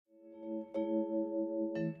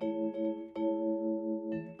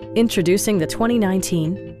Introducing the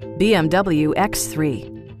 2019 BMW X3.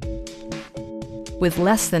 With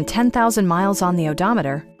less than 10,000 miles on the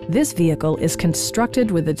odometer, this vehicle is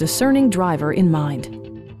constructed with a discerning driver in mind.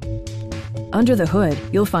 Under the hood,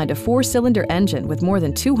 you'll find a 4-cylinder engine with more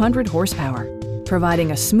than 200 horsepower,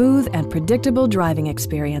 providing a smooth and predictable driving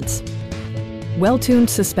experience. Well-tuned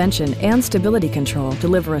suspension and stability control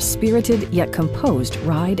deliver a spirited yet composed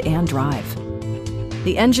ride and drive.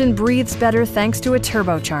 The engine breathes better thanks to a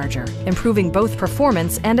turbocharger, improving both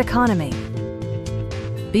performance and economy.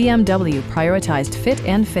 BMW prioritized fit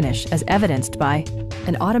and finish as evidenced by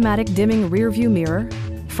an automatic dimming rear-view mirror,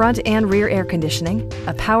 front and rear air conditioning,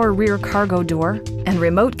 a power rear cargo door, and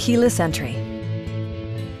remote keyless entry.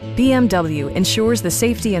 BMW ensures the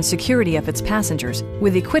safety and security of its passengers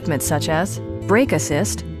with equipment such as brake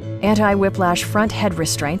assist, anti-whiplash front head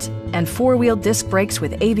restraints, and 4-wheel disc brakes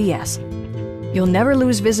with ABS. You'll never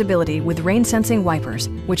lose visibility with rain-sensing wipers,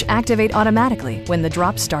 which activate automatically when the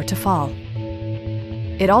drops start to fall.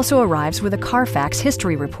 It also arrives with a Carfax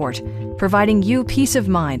history report, providing you peace of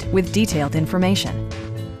mind with detailed information.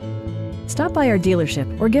 Stop by our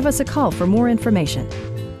dealership or give us a call for more information.